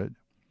Spirit.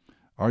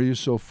 Are you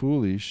so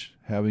foolish,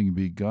 having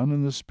begun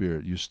in the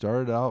Spirit? You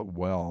started out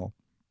well.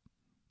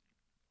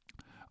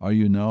 Are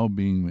you now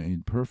being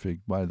made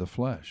perfect by the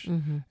flesh?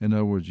 In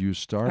other words, you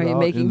start Are you out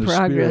making in the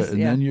progress?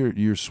 Spirit, and then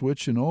you're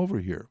switching over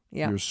here.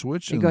 Yeah. You're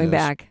switching. You're going this.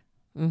 back.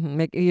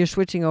 You're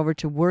switching over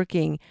to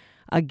working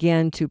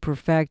again to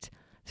perfect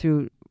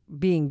through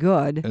being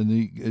good. And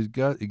it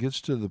gets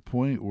to the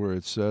point where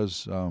it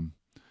says,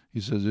 he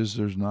says, is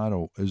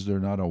there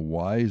not a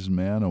wise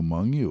man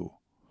among you?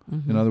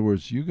 In other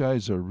words, you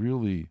guys are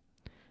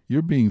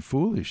you're being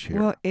foolish here.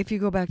 Well, if you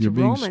go back You're to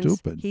being Romans,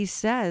 stupid. he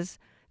says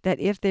that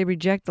if they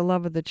reject the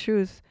love of the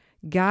truth,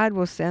 God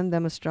will send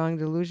them a strong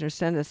delusion, or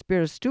send a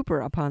spirit of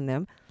stupor upon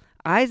them,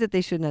 eyes that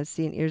they should not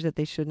see and ears that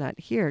they should not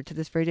hear, to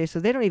this very day. So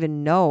they don't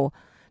even know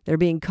they're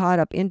being caught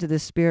up into the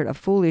spirit of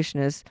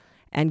foolishness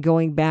and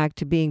going back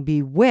to being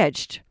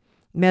bewitched,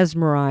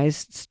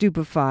 mesmerized,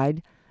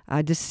 stupefied,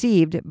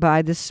 deceived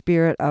by the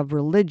spirit of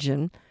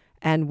religion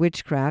and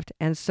witchcraft.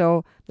 And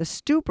so the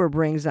stupor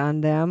brings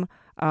on them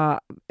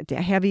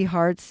heavy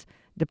hearts,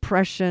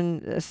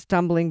 depression, a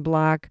stumbling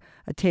block,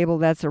 a table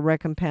that's a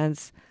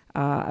recompense,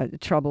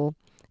 trouble,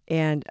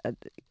 and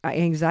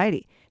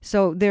anxiety.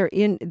 So they're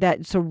in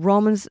that. So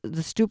Romans,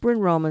 the stupor in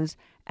Romans,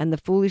 and the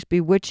foolish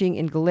bewitching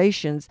in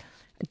Galatians,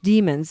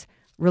 demons,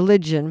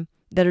 religion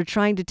that are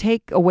trying to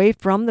take away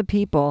from the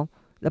people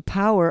the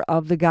power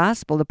of the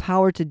gospel, the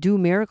power to do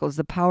miracles,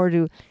 the power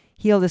to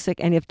heal the sick.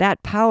 And if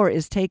that power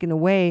is taken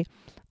away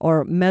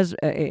or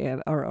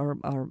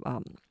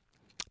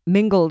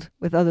mingled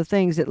with other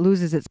things, it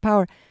loses its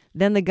power.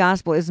 Then the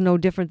gospel is no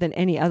different than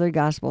any other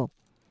gospel.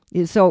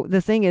 So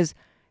the thing is,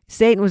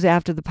 Satan was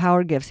after the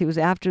power gifts. He was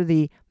after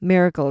the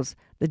miracles,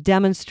 the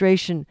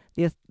demonstration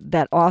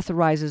that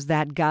authorizes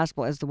that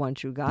gospel as the one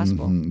true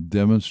gospel.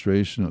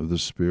 Demonstration of the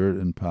Spirit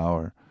and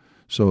power.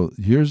 So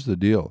here's the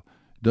deal.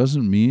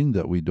 Doesn't mean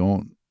that we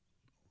don't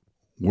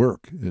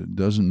work. It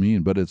doesn't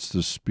mean, but it's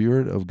the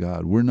Spirit of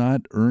God. We're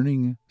not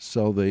earning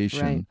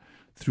salvation Right.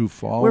 through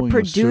following a certain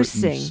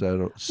producing.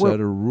 set of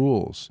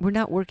rules. We're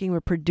not working,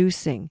 we're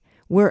producing.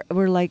 We're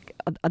like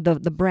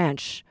the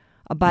branch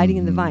abiding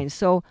in the vine.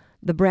 So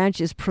the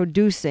branch is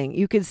producing.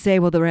 You could say,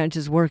 well, the branch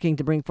is working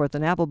to bring forth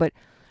an apple, but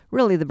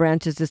really the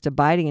branch is just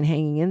abiding and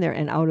hanging in there.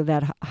 And out of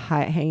that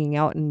hanging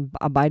out and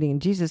abiding in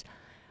Jesus,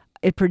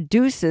 it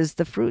produces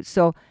the fruit.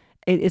 So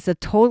it's a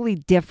totally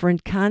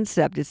different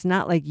concept. It's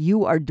not like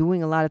you are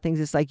doing a lot of things.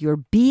 It's like you're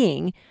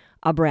being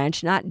a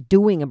branch, not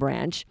doing a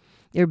branch.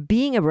 You're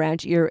being a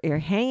branch. You're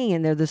hanging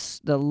in there.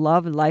 The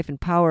love and life and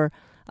power,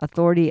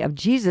 authority of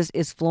Jesus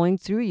is flowing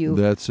through you.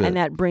 That's it. And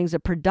that brings a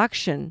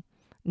production.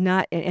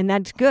 And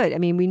that's good. I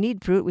mean, we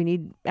need fruit. We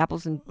need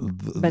apples and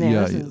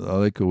bananas. Yeah, I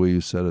like the way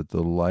you said it.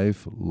 The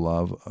life,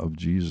 love of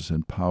Jesus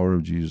and power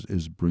of Jesus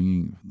is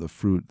bringing the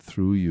fruit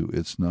through you.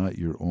 It's not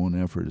your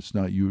own effort. It's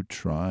not you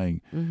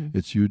trying.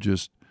 It's you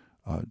just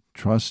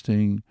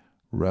trusting,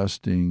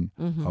 resting,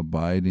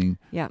 abiding,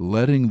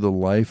 letting the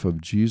life of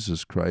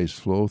Jesus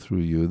Christ flow through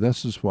you.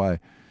 This is why,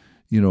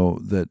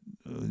 that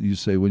you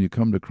say when you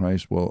come to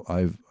Christ, well,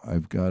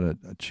 I've got a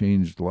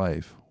changed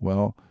life.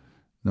 Well,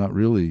 not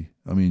really.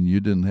 I mean, you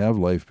didn't have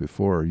life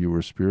before. You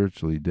were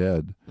spiritually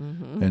dead.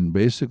 And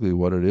basically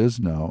what it is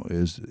now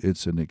is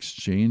it's an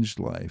exchanged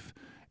life.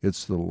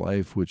 It's the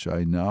life which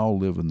I now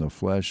live in the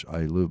flesh.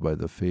 I live by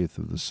the faith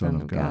of the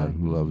Son of God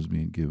who loves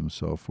me and gave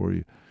himself for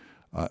you.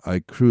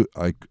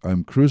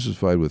 I'm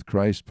crucified with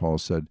Christ, Paul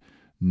said.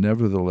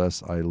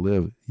 Nevertheless, I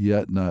live,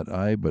 yet not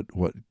I, but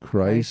what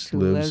Christ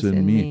lives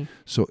in me.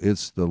 So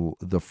it's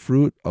the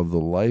fruit of the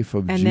life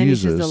of Jesus. And then he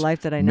says, the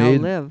life that I now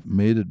live.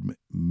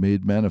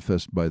 Made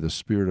manifest by the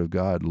Spirit of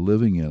God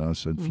living in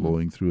us and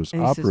flowing through us,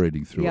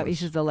 operating through us. Yeah, he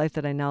says, the life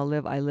that I now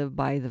live, I live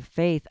by the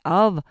faith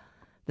of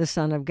the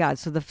Son of God.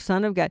 So the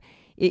Son of God,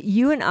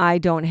 you and I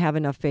don't have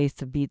enough faith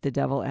to beat the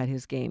devil at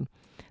his game.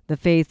 The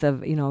faith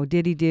of,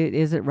 did he do it?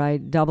 Is it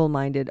right?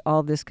 Double-minded,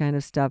 all this kind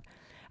of stuff.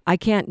 I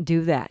can't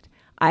do that.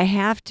 I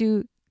have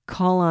to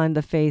call on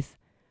the faith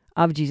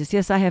of Jesus.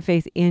 Yes, I have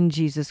faith in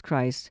Jesus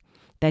Christ,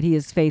 that he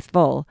is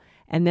faithful.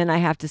 And then I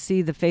have to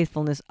see the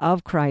faithfulness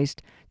of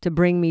Christ to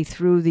bring me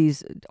through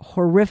these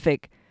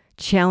horrific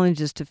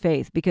challenges to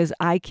faith, because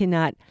I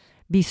cannot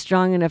be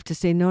strong enough to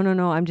say, no,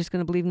 I'm just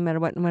going to believe no matter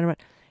what.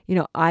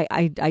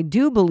 I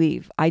do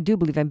believe.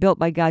 I'm built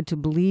by God to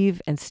believe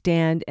and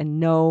stand and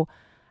know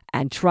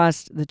and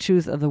trust the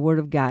truth of the Word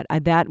of God.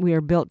 That we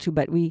are built to,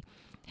 but we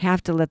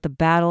have to let the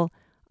battle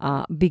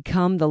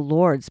become the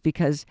Lord's,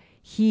 because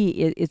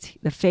it's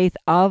the faith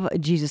of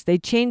Jesus. They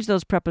changed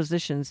those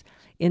prepositions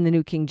in the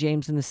New King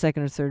James in the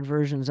second or third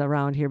versions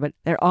around here, but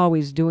they're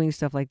always doing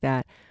stuff like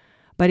that.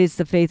 But it's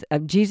the faith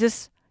of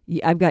Jesus.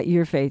 I've got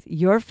your faith.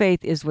 Your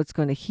faith is what's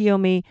going to heal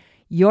me.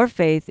 Your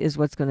faith is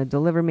what's going to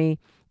deliver me.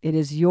 It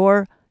is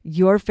your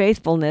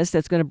faithfulness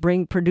that's going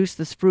to produce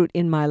this fruit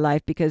in my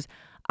life, because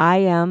I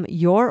am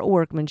your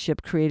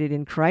workmanship created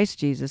in Christ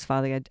Jesus,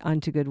 Father God,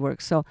 unto good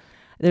works. So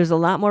there's a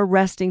lot more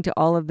resting to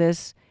all of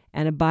this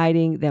and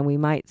abiding than we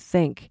might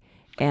think.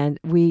 And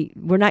we're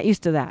not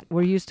used to that.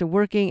 We're used to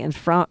working and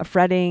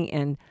fretting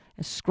and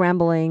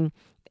scrambling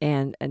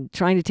and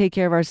trying to take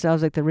care of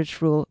ourselves like the rich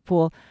fool.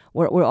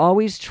 We're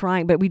always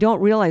trying, but we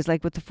don't realize,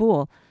 like with the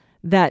fool,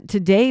 that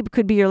today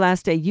could be your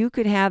last day. You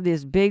could have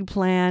this big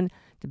plan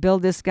to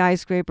build this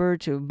skyscraper,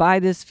 to buy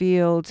this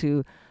field,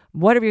 to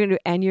whatever you're going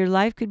to do, and your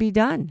life could be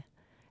done.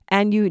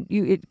 And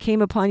it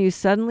came upon you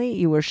suddenly.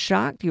 You were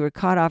shocked. You were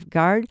caught off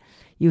guard.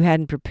 You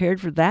hadn't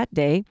prepared for that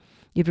day.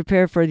 You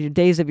prepared for the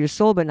days of your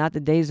soul, but not the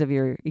days of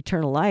your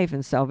eternal life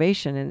and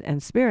salvation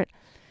and spirit.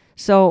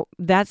 So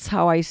that's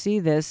how I see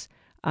this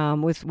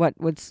with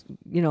what's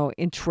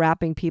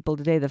entrapping people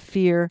today, the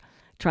fear,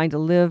 trying to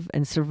live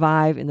and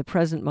survive in the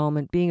present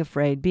moment, being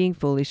afraid, being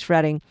foolish,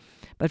 fretting.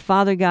 But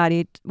Father God,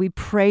 we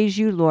praise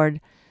you,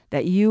 Lord,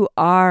 that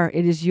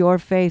it is your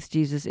faith,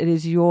 Jesus. It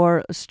is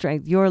your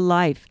strength, your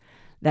life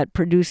that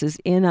produces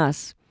in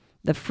us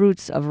the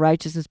fruits of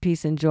righteousness,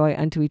 peace, and joy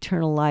unto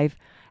eternal life.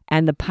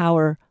 And the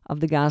power of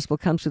the gospel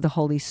comes through the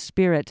Holy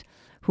Spirit,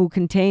 who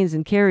contains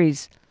and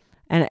carries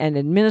and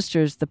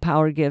administers the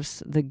power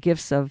gifts, the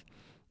gifts of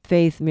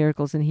faith,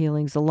 miracles, and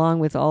healings, along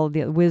with all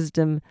the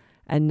wisdom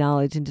and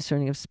knowledge and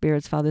discerning of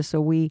spirits, Father.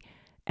 So we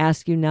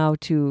ask you now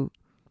to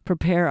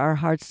prepare our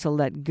hearts to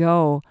let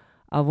go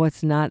of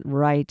what's not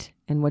right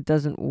and what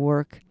doesn't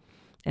work,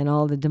 and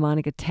all the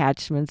demonic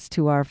attachments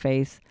to our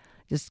faith.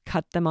 Just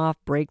cut them off,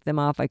 break them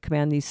off. I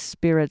command these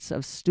spirits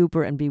of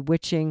stupor and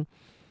bewitching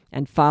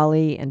and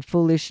folly and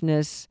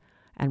foolishness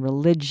and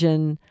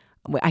religion.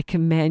 I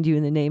command you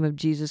in the name of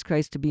Jesus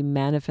Christ to be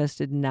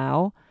manifested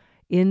now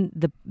in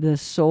the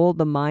soul,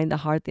 the mind, the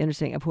heart, the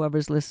understanding of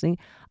whoever's listening.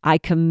 I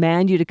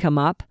command you to come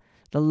up.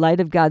 The light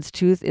of God's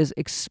truth is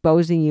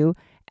exposing you,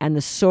 and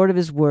the sword of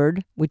his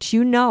word, which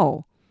you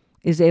know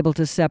is able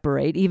to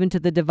separate, even to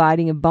the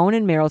dividing of bone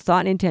and marrow,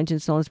 thought and intention,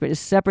 soul and spirit, is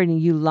separating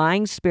you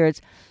lying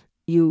spirits,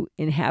 you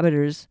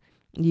inhabitants,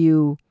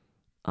 you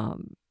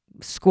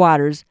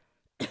squatters,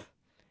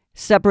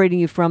 separating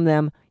you from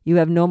them, You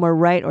have no more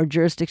right or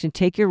jurisdiction.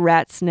 Take your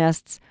rat's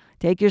nests,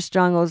 take your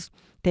strongholds,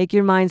 take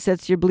your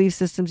mindsets, your belief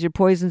systems, your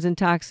poisons and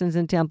toxins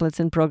and templates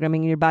and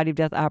programming in your body of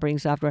death operating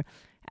software,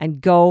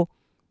 and go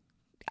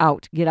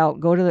out. Get out.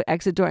 Go to the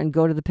exit door and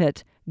go to the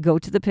pit. Go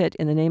to the pit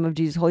in the name of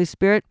Jesus. Holy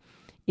Spirit,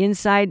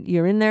 inside,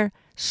 you're in there.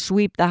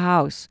 Sweep the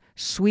house.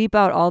 Sweep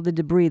out all the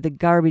debris, the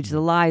garbage, the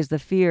lies, the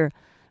fear,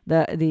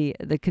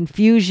 the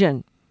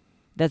confusion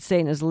that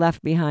Satan has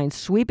left behind.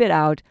 Sweep it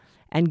out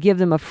and give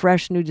them a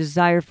fresh new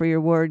desire for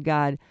your word,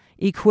 God.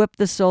 Equip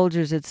the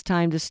soldiers. It's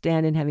time to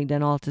stand, and having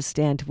done all to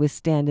stand, to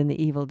withstand in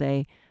the evil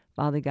day.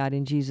 Father God,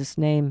 in Jesus'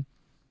 name.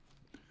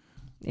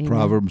 Amen.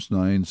 Proverbs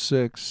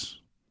 9:6.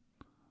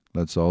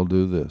 Let's all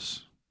do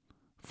this.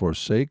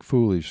 Forsake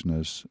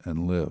foolishness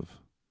and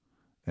live,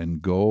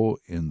 and go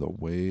in the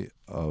way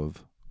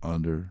of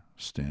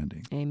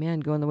understanding. Amen.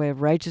 Go in the way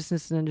of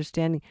righteousness and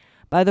understanding.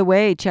 By the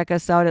way, check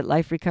us out at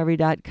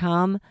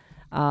liferecovery.com.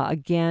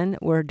 Again,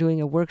 we're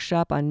doing a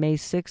workshop on May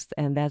 6th,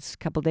 and that's a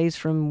couple days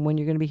from when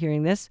you're going to be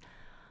hearing this.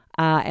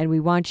 And we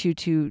want you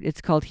to,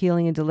 it's called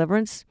Healing and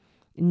Deliverance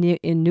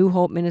in New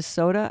Hope,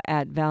 Minnesota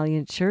at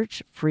Valiant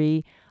Church,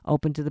 free,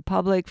 open to the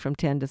public from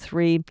 10 to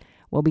 3.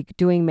 We'll be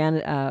doing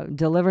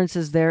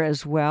deliverances there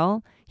as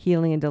well,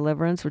 healing and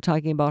deliverance. We're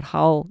talking about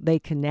how they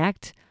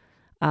connect,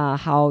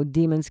 how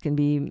demons can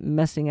be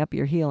messing up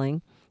your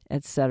healing,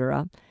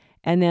 etc.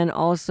 And then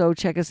also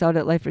check us out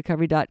at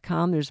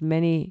liferecovery.com. There's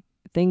many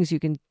things you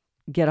can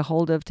get a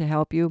hold of to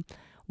help you.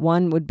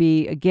 One would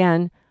be,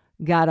 again,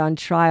 God on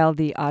Trial,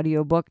 the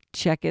audiobook.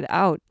 Check it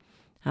out.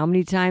 How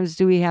many times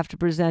do we have to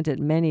present it?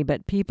 Many,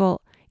 but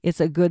people, it's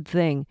a good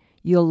thing.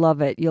 You'll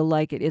love it. You'll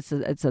like it.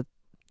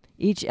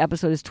 Each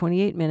episode is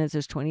 28 minutes.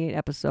 There's 28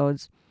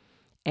 episodes,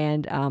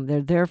 and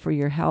they're there for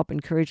your help,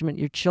 encouragement.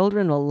 Your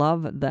children will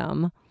love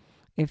them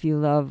if you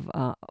love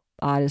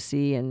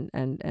Odyssey and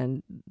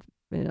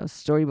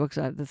storybooks,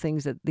 the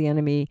things that the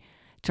enemy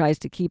tries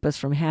to keep us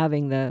from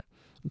having, the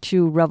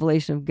true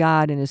revelation of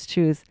God and His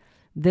truth.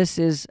 This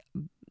is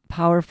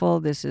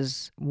powerful. This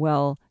is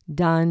well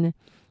done,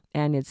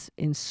 and it's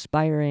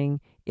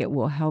inspiring. It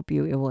will help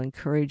you. It will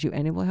encourage you,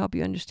 and it will help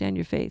you understand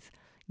your faith.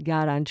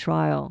 God on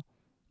Trial.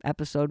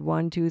 Episode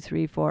 1, 2,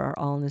 3, 4 are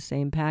all in the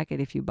same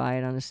packet if you buy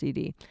it on a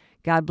CD.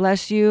 God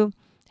bless you.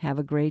 Have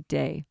a great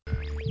day. I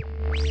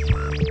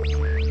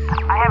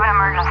have an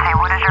emergency.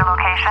 What is your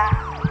location?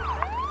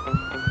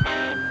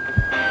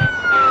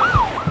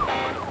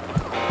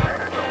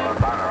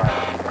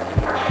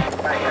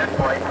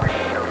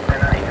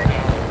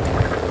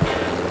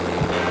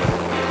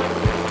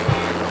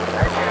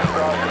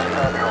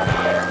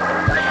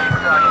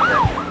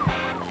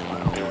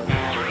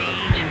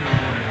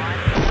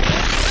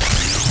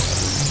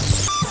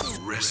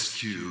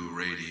 Rescue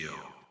Radio,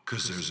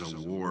 because there's a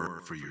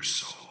war for your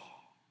soul.